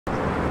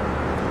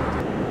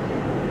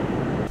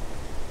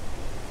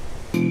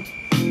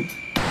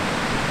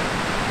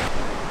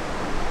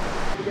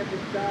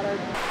What's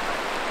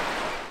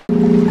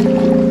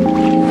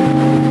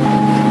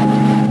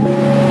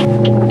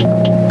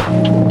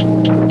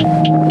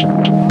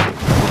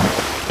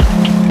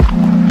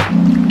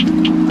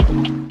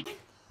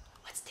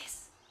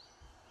this?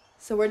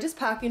 So we're just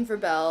packing for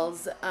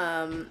Belle's.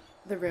 The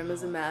room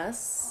is a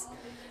mess.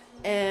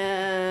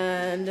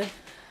 And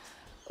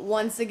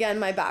once again,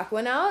 my back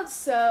went out.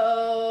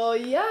 So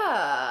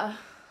yeah.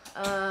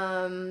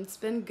 It's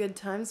been good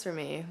times for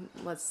me,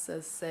 let's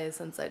just say,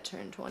 since I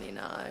turned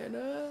 29.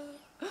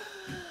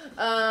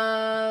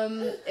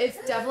 It's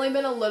definitely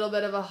been a little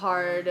bit of a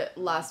hard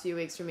last few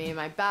weeks for me.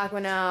 My back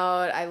went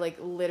out. I like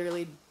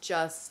literally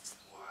just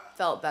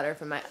felt better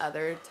from my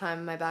other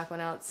time my back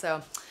went out.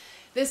 So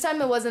this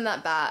time it wasn't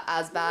that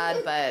as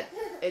bad, but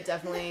it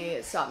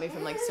definitely stopped me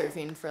from like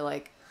surfing for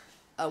like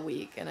a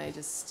week, and I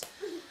just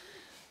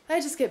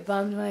get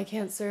bummed when I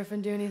can't surf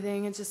and do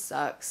anything. It just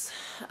sucks.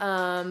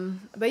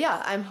 But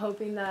yeah, I'm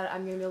hoping that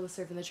I'm gonna be able to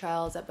surf in the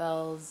trials at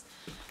Belle's.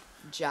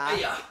 Jack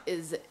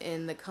is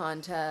in the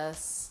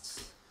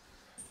contest.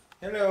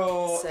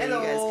 Hello. So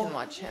hello. You guys can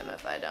watch him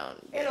if I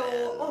don't get in.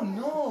 Oh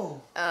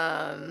no.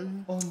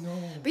 Oh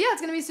no. But yeah, it's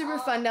gonna be super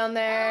fun down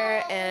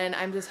there, and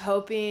I'm just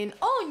hoping.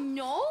 Oh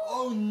no.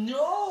 Oh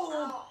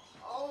no.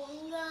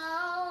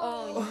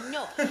 Oh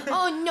no.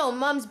 Oh no.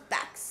 Mom's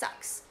back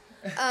sucks.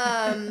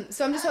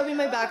 So I'm just hoping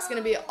my back's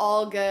gonna be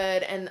all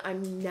good and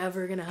I'm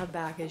never gonna have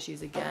back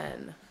issues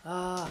again.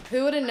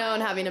 Who would have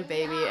known having a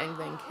baby and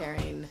then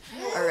carrying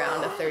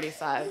around a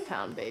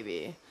 35-pound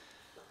baby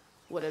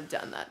would have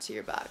done that to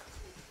your back.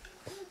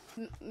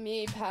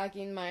 Me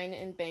packing mine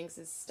and Banks'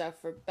 stuff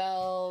for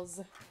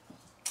Belle's.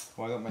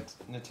 Well, I got my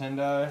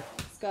Nintendo.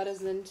 Scott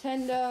has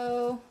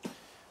Nintendo.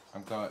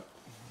 I've got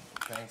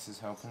Banks is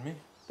helping me.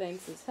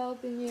 Banks is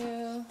helping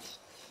you.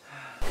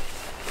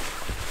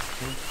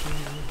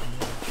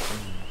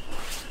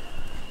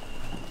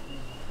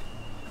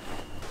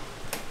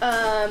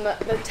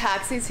 The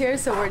taxi's here,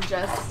 so we're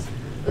just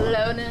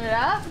loading it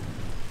up.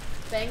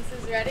 Banks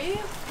is ready.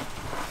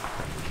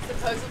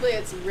 Supposedly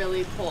it's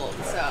really cold,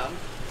 so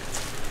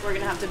we're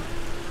gonna have to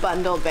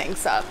bundle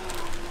Banks up.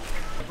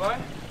 Bye.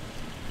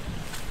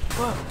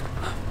 Whoa.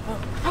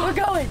 We're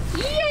going!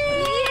 Yay!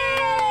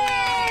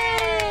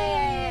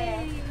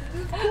 Yay!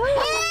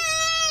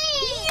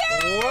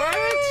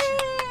 What?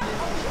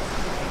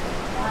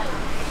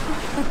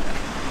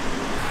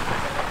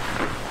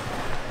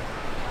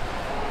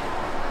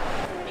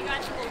 You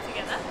guys should go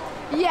together?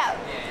 Yeah,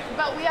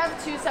 but we have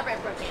two separate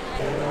proteins.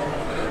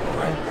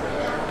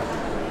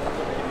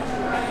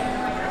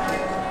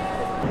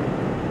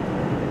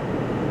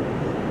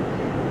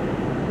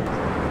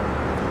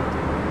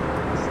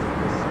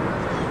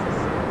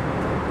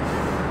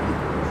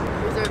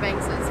 These are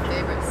Banks'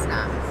 favorite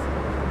snacks.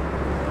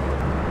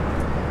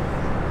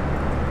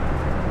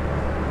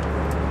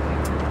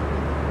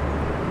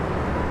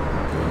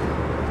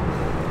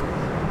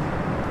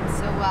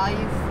 So while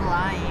you're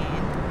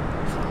flying,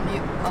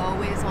 you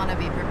always want to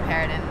be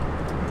prepared and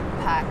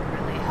pack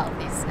really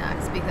healthy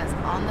snacks, because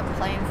on the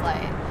plane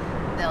flight,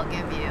 they'll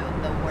give you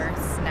the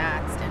worst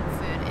snacks and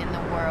food in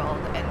the world,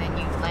 and then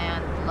you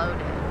land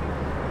loaded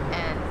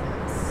and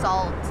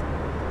salt,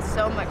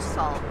 so much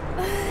salt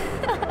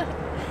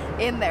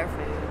in their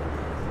food.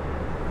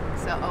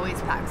 So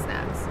always pack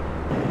snacks.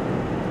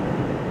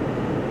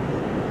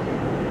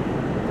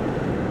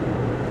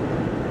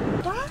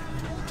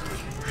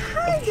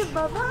 Hi, good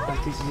Bubba.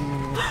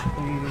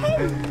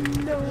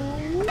 Hello.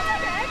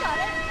 Okay, I got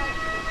it.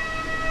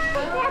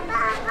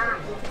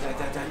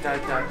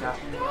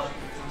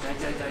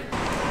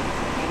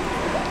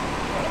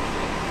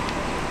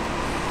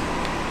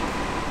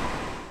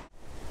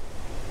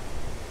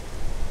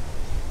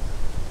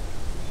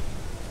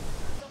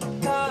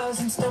 Cars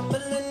and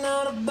stumbling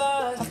out of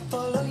bars, I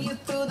follow you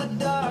through the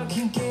dark,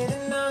 can't get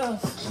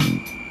enough.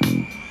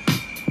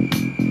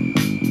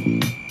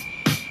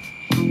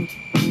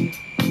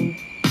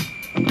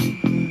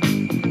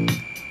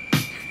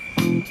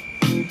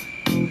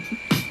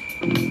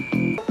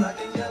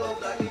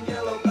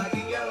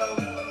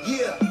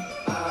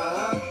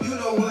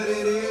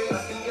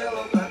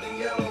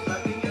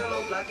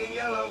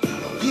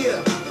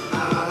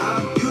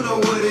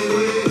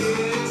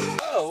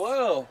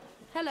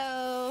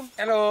 Hello.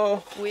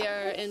 Hello. We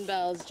are in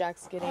Belle's.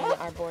 Jack's getting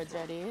our boards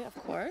ready, of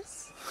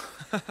course.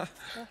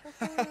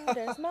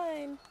 There's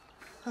mine.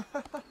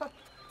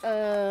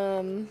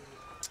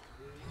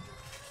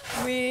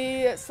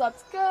 We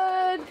slept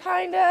good,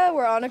 kinda.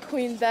 We're on a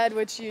queen bed,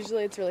 which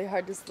usually it's really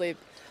hard to sleep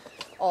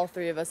all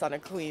three of us on a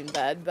queen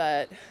bed,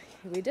 but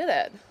we did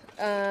it.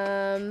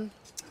 And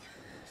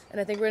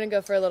I think we're gonna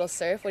go for a little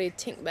surf. What do you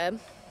think, babe?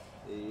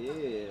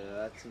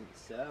 Yeah, I think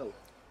so.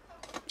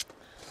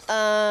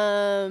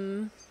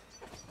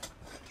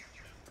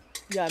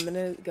 Yeah, I'm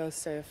gonna go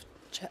surf,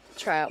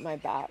 try out my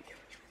back.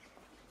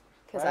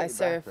 Cause I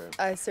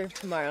surf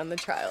tomorrow on the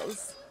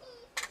trials.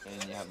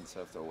 And you haven't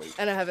surfed all week.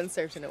 And I haven't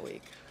surfed in a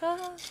week.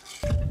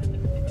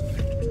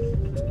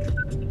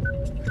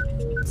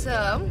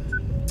 So,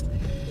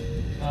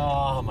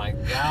 Oh my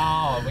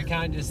god, we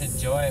can't just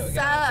enjoy it. We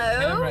got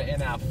the camera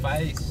in our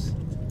face.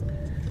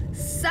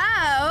 So,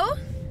 oh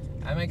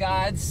my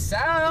god, so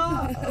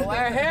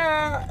we're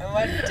here and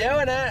we're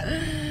doing it.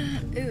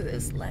 ooh,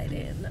 this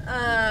lighting.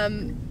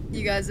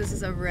 You guys, this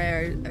is a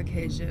rare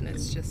occasion.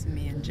 It's just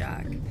me and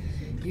Jack.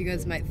 You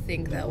guys might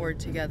think that we're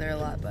together a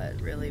lot, but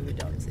really we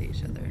don't see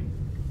each other.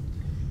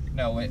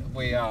 No,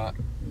 we are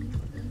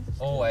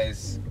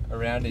always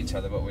around each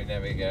other, but we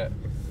never get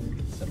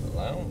some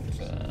alone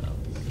time.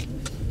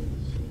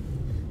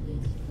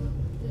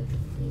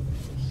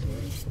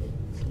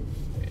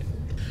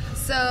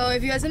 So,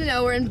 if you guys didn't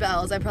know, we're in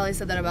Bells. I probably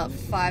said that about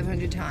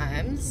 500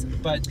 times.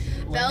 But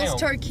Bells,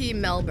 Torquay,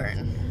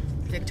 Melbourne,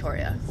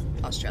 Victoria,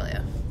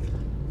 Australia.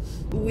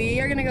 We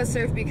are gonna go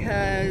surf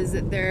because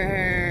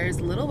there's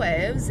little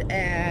waves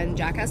and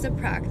Jack has to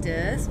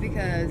practice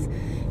because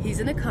he's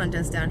in a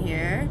contest down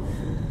here.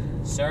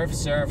 Surf,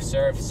 surf,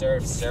 surf,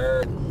 surf,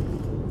 surf.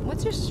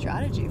 What's your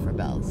strategy for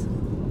Bells?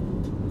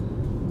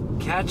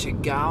 Catch a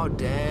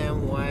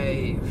goddamn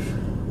wave.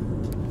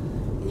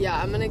 Yeah,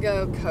 I'm gonna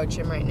go coach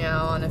him right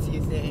now on a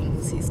few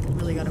things. He's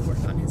really gotta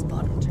work on his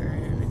bottom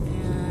turn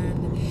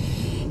and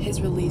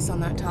his release on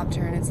that top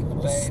turn. It's a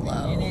little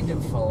slow. You need to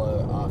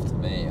follow after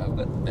me. I've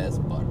got the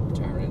best bottom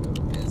turn in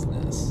the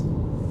business.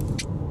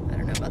 I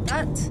don't know about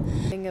that.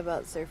 The thing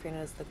about surfing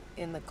is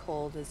in the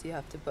cold is you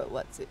have to put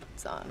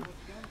wetsuits on.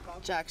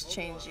 Jack's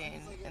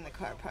changing in the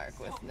car park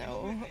with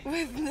no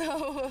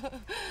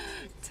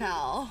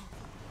towel.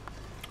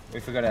 We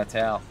forgot our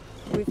towel.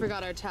 We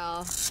forgot our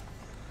towel,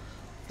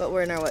 but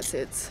we're in our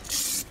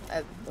wetsuits.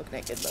 I look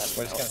naked, but I'm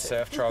We're just gonna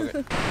surf trog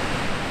it.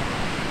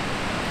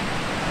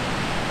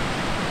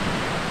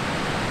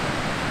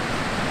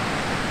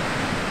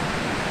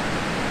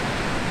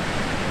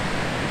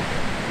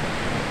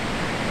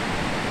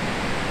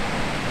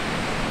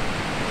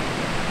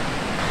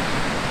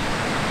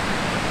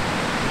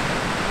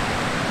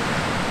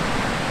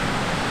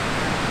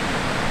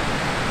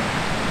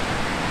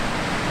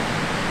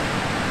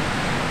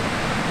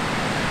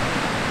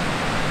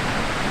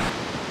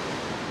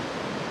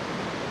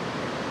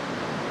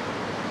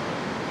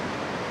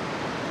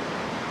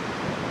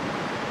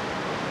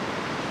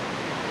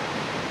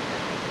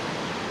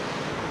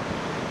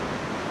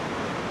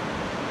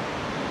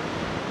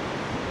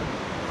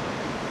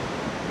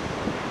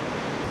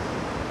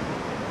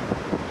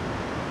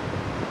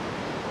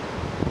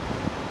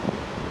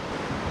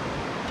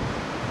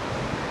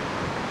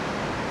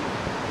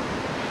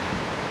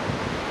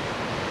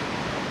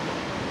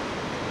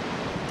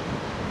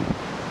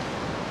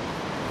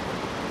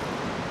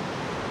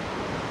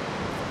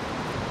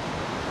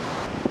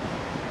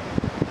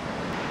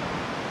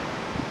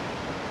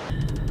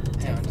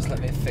 Let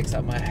me fix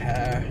up my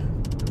hair.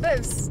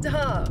 Babe,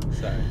 stop.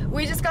 Sorry.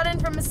 We just got in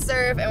from a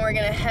surf and we're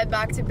gonna head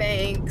back to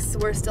Banks.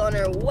 We're still in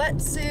our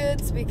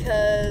wetsuits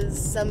because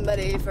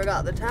somebody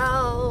forgot the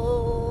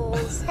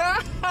towels.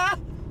 That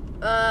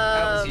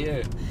was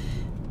you.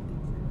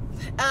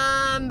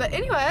 But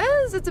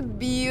anyways, it's a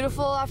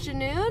beautiful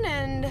afternoon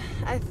and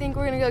I think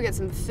we're gonna go get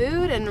some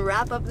food and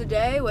wrap up the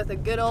day with a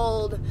good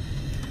old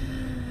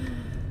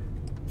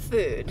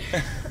food.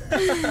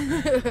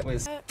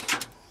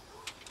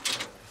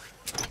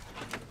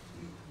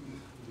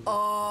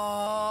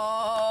 Oh,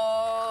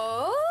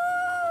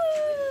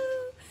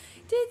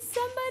 did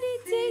somebody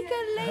take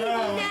a late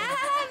nap?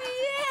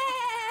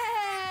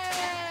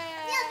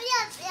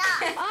 Yeah!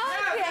 Okay.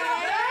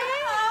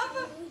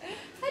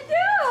 I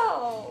do.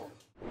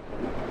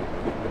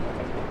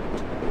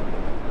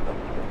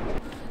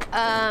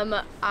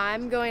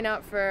 I'm going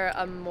out for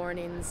a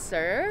morning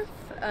surf.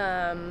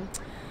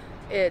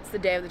 It's the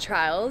day of the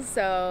trials,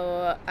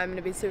 so I'm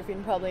gonna be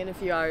surfing probably in a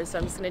few hours, so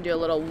I'm just gonna do a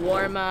little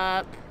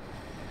warm-up,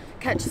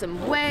 catch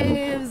some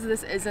waves.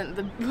 This isn't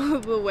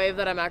the wave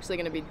that I'm actually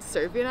going to be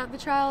surfing at the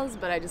trials,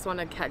 but I just want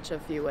to catch a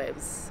few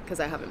waves because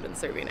I haven't been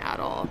surfing at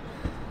all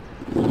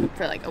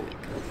for like a week.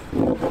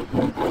 Looks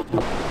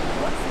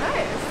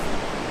nice.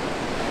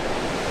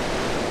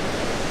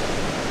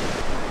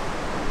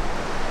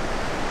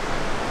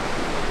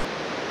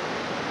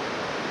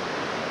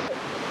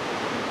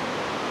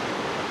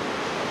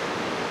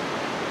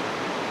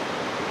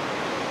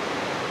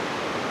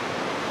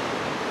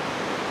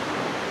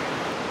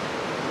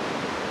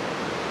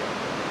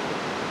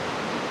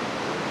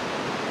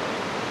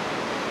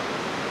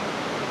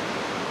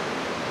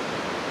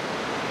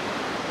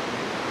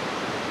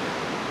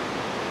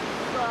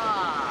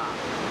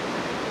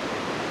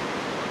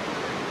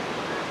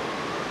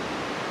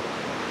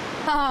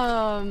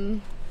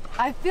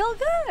 I feel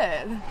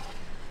good.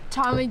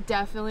 Tommy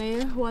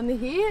definitely won the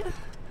heat.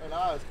 I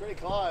know, it's pretty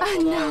close. I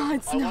know,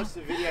 it's I not. watched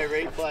the video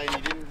replay and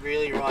you didn't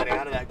really ride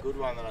out of that good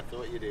one that I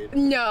thought you did.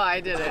 No, I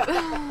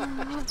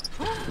didn't.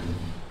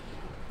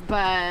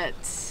 But,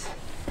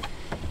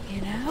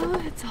 you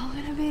know, it's all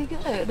gonna be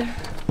good. Babe,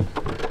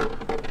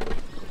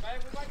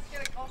 we'd like to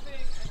get a coffee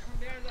and come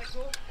down, is that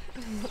cool?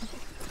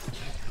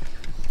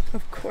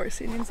 Of course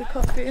he needs a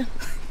coffee.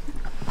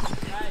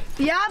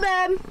 Yeah,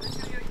 babe.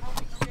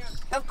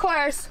 Of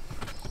course.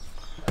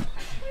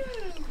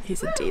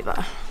 He's a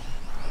diva.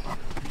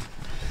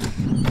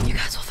 You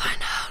guys will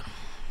find out.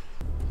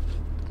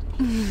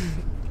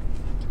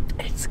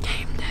 It's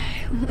game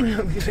day.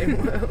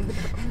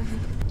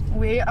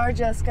 We are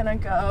just gonna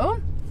go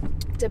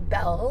to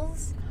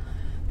Bell's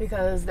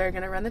because they're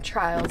gonna run the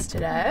trials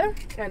today,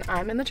 and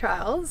I'm in the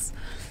trials.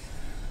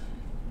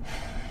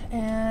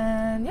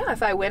 And yeah,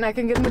 if I win, I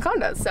can get in the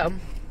condos. So,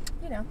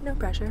 you know, no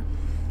pressure.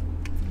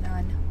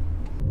 None.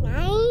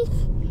 Nice.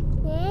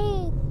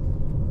 Nice.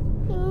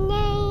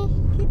 Nice.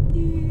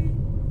 Kitty.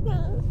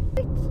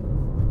 Nice.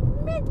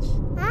 Mitch.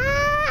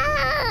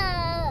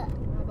 Ah.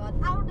 How about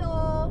Aldo?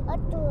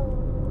 Otto.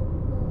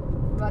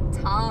 How about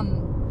Tom?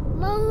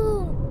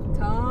 Mom.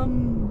 Tom.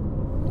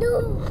 No.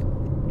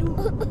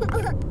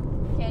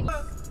 Can you?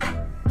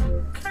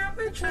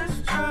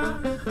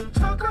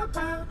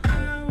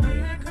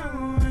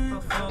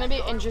 It's gonna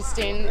be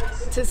interesting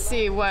to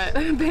see what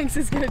Banks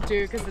is gonna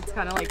do because it's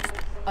kind of like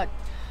a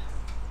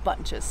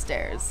bunch of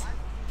stairs.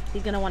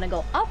 He's gonna want to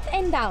go up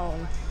and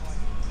down.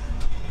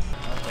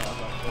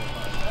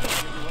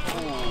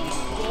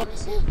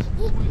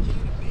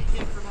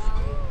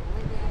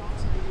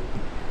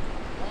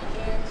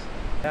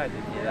 Yeah, I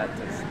did hear that.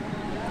 Just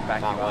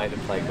back Can't wait to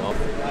play golf.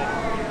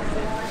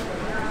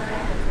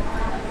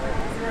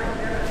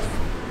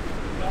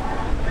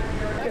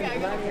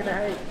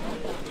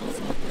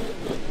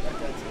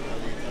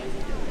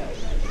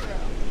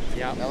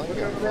 Yeah. Where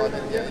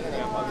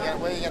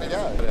are you going to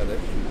go?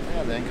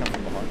 Yeah, then come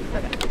from behind.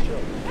 Okay,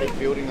 sure. Keep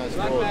building those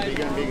floors,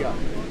 bigger and bigger.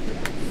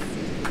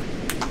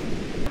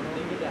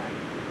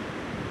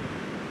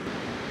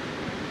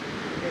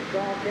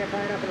 Golf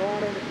campaign up and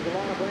running. This is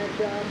Alana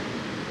Blanchard.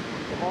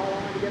 The high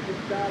line to get this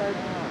started.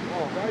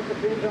 Raise the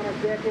pins on a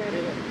second.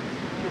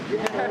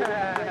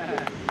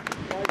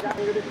 Close up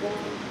with this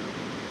one.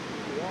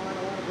 The line,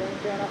 Alana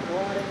Blanchard up and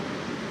riding.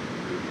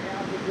 These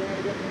houses there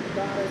to get them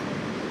started.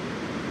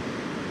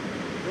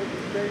 Good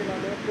speed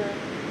momentum.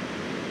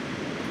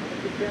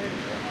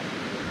 100%.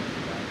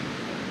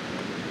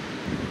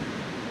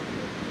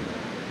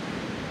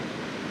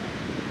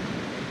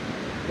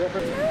 No,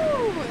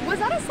 was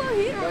that a slow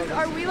heat or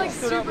are we like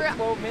super?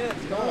 12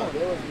 minutes. No,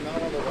 there was no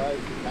other way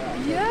to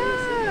pass.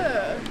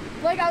 Yeah.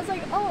 Like I was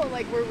like, oh,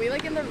 like were we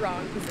like in the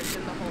wrong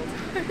position the whole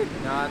time?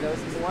 Nah, there was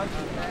one.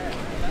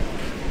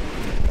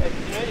 Hey,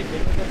 did you know you've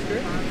been with us,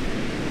 Drew?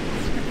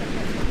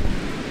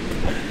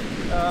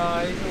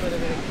 He's a little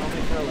bit of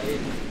comic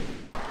relief.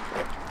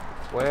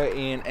 We're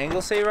in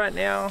Anglesey right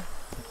now.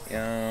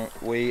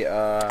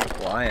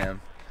 I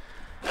am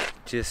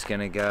just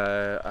gonna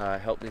go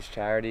help this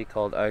charity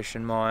called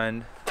Ocean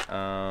Mind.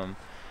 I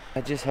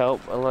just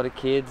help a lot of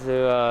kids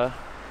who are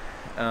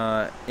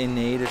in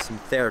need of some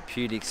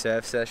therapeutic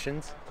surf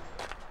sessions,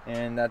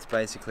 and that's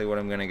basically what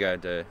I'm gonna go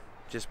do.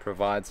 Just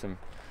provide some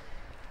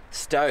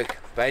stoke,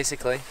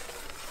 basically,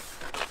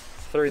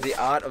 through the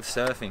art of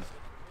surfing.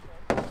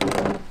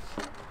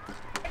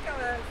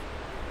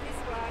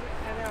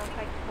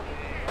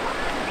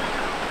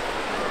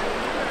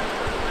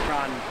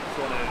 Run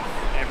sort of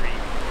every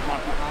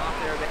month and a half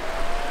there.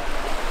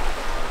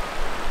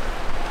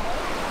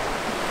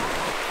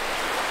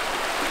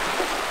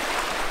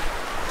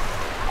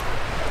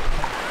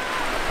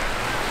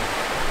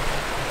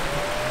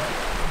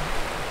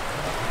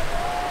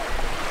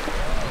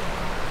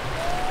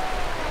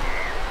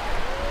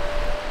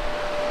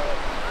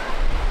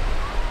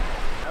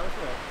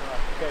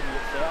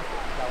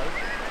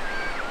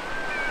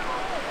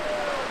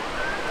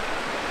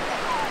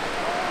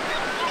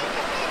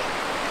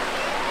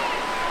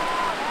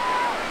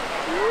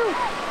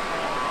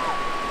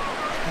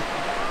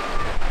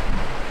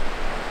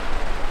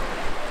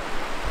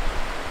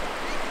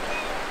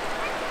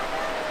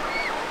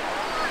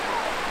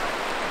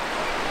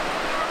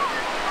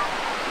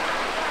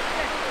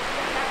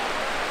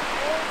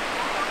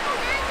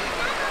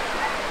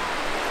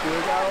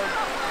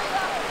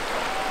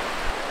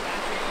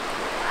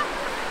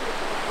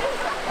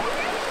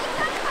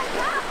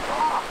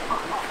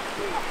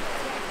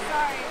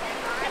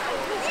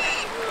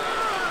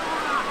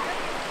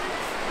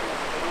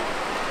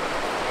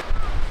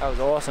 That was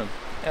awesome.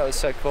 That was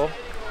so cool.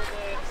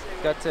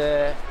 Got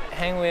to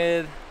hang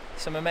with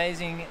some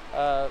amazing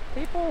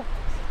people,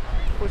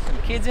 put some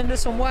kids into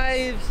some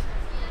waves.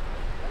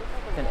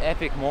 An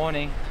epic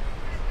morning.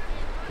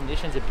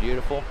 Conditions are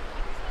beautiful.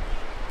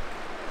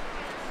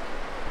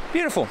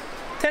 Beautiful.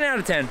 10 out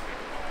of 10.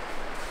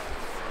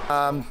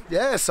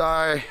 Yeah,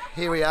 so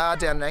here we are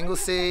down in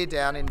Anglesey,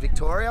 down in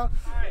Victoria.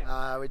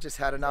 We just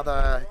had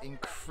another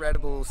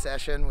incredible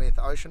session with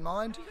Ocean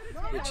Mind,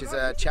 which is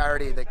a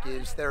charity that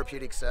gives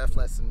therapeutic surf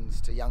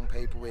lessons to young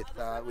people with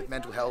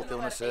mental health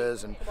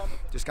illnesses and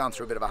just going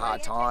through a bit of a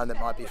hard time that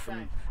might be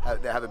from,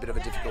 they have a bit of a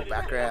difficult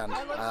background.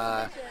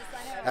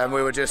 And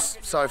we were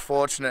just so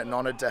fortunate and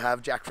honoured to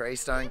have Jack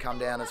Freestone come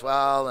down as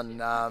well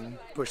and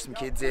push some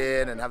kids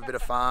in and have a bit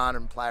of fun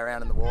and play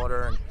around in the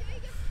water. And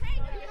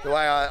the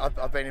way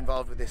I've been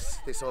involved with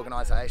this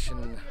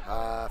organisation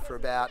for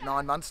about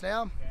 9 months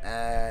now,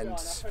 and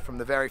from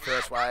the very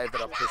first wave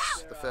that I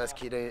pushed the first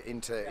kid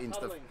into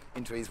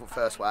his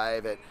first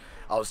wave,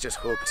 I was just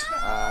hooked.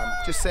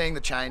 Just seeing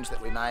the change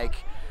that we make,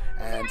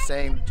 and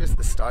seeing just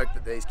the stoke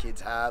that these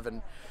kids have.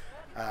 And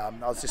I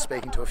was just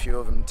speaking to a few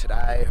of them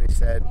today who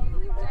said,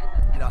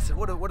 I said,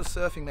 what does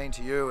surfing mean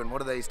to you, and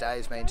what do these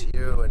days mean to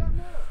you?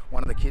 And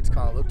one of the kids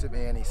kind of looked at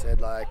me and he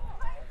said, like,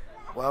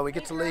 well, we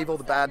get to leave all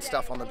the bad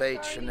stuff on the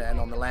beach and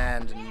on the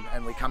land,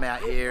 and we come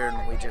out here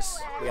and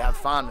we have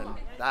fun, and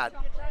that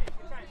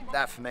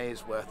for me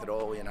is worth it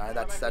all. You know,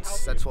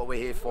 that's what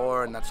we're here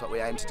for, and that's what we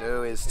aim to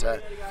do, is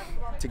to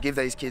give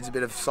these kids a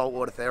bit of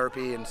saltwater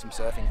therapy and some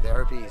surfing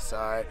therapy.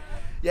 So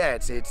yeah,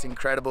 it's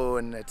incredible,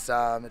 and it's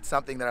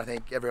something that I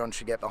think everyone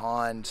should get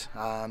behind.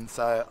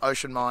 So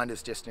Ocean Mind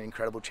is just an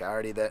incredible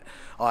charity that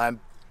I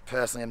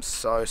personally am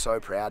so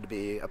proud to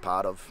be a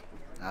part of.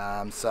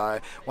 So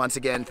once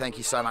again, thank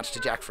you so much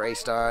to Jack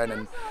Freestone,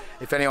 and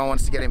if anyone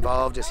wants to get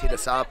involved, just hit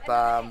us up.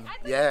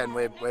 Yeah, and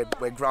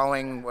we're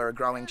growing. We're a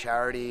growing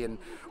charity, and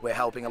we're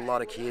helping a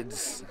lot of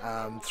kids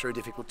through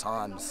difficult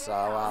times.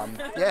 So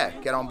yeah,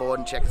 get on board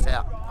and check us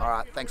out. All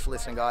right, thanks for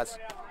listening, guys.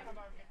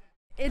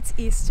 It's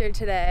Easter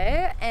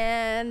today,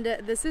 and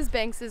this is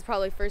Banks's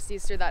probably first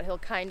Easter that he'll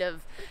kind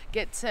of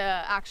get to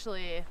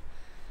actually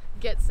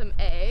get some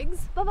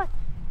eggs. Baba,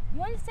 you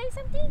want to say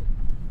something?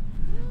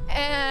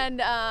 And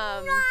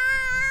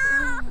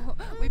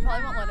we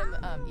probably won't let him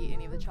eat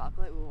any of the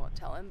chocolate. We won't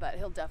tell him, but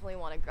he'll definitely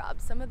want to grab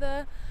some of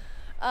the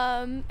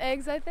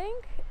eggs, I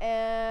think.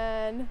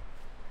 And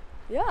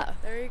yeah,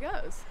 there he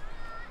goes.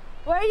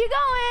 Where are you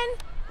going?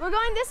 We're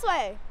going this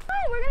way.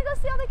 Fine, we're gonna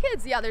go see all the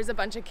kids. Yeah, there's a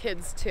bunch of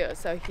kids too,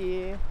 so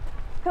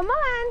come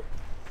on.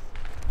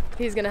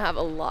 He's gonna have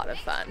a lot of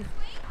fun.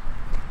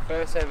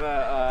 First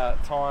ever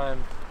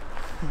time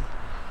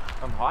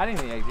I'm hiding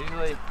the eggs.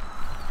 Usually,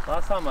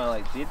 last time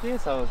I did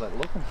this, I was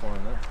looking for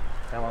them.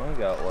 That's how long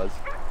ago it was.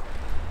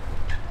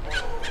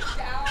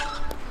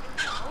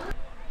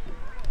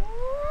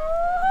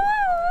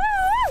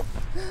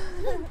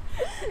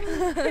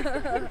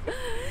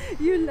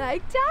 You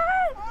like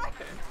that?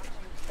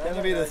 It's going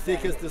to be the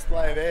thickest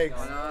display of eggs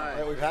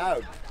that we've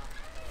had.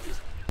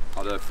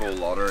 I do full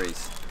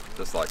lotteries,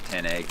 just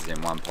 10 eggs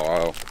in one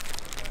pile,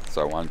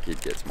 so one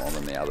kid gets more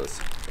than the others,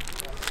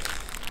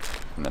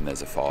 and then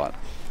there's a fight.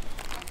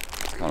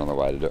 It's kind of the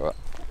way to do it.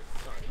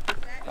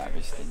 Don't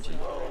be stingy.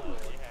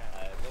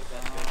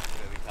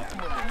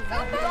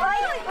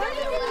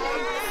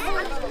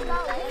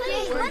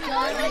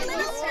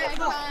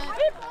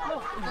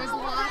 There's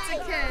lots of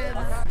kids.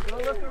 Go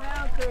look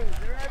around, too.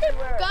 They're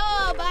everywhere.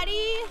 Go,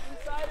 buddy.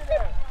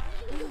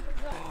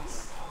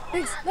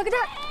 Thanks. Look at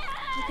that.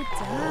 Look at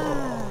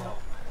that.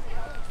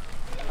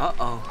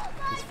 Uh-oh,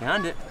 he's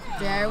found it.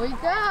 There we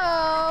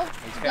go.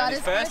 He's Got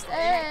his first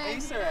egg.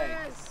 Easter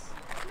egg.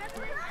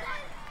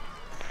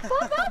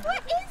 Bob,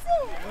 what is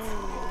it?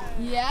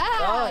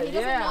 Yeah, he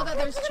doesn't know that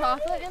there's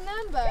chocolate in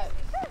them, but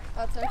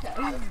that's okay.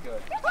 That's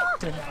good.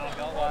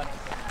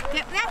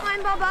 Get that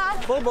one,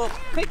 Bubba. Bobo,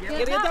 quick,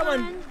 get that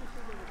one.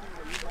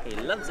 He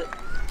loves it.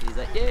 He's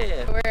like,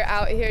 yeah. We're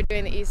out here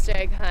doing the Easter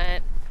egg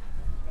hunt.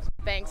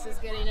 Banks is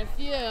getting a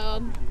few.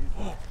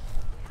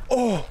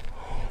 Oh,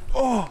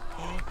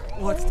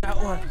 what's that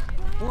one?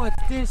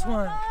 What's this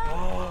one?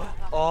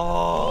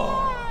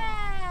 Oh.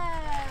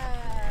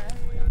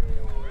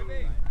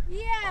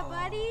 Yeah,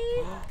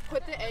 buddy.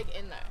 Put the egg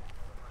in there.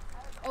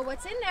 Oh,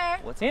 what's in there?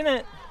 What's in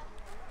it?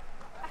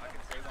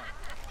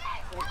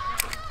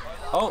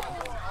 Oh.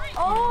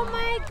 Oh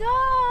my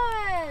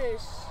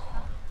gosh.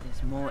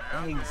 There's more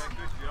eggs.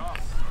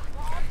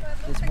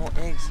 There's more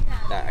eggs.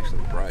 That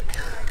actually broke.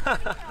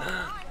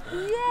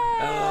 Yay!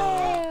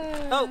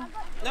 Oh,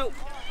 no.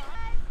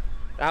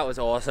 That was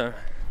awesome.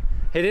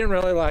 He didn't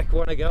really want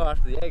to go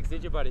after the eggs,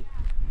 did you, buddy?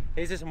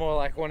 He's just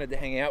more wanted to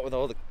hang out with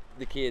all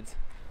the kids.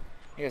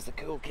 Here's the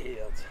cool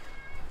kids.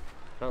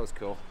 That was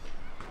cool.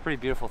 Pretty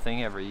beautiful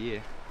thing every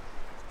year.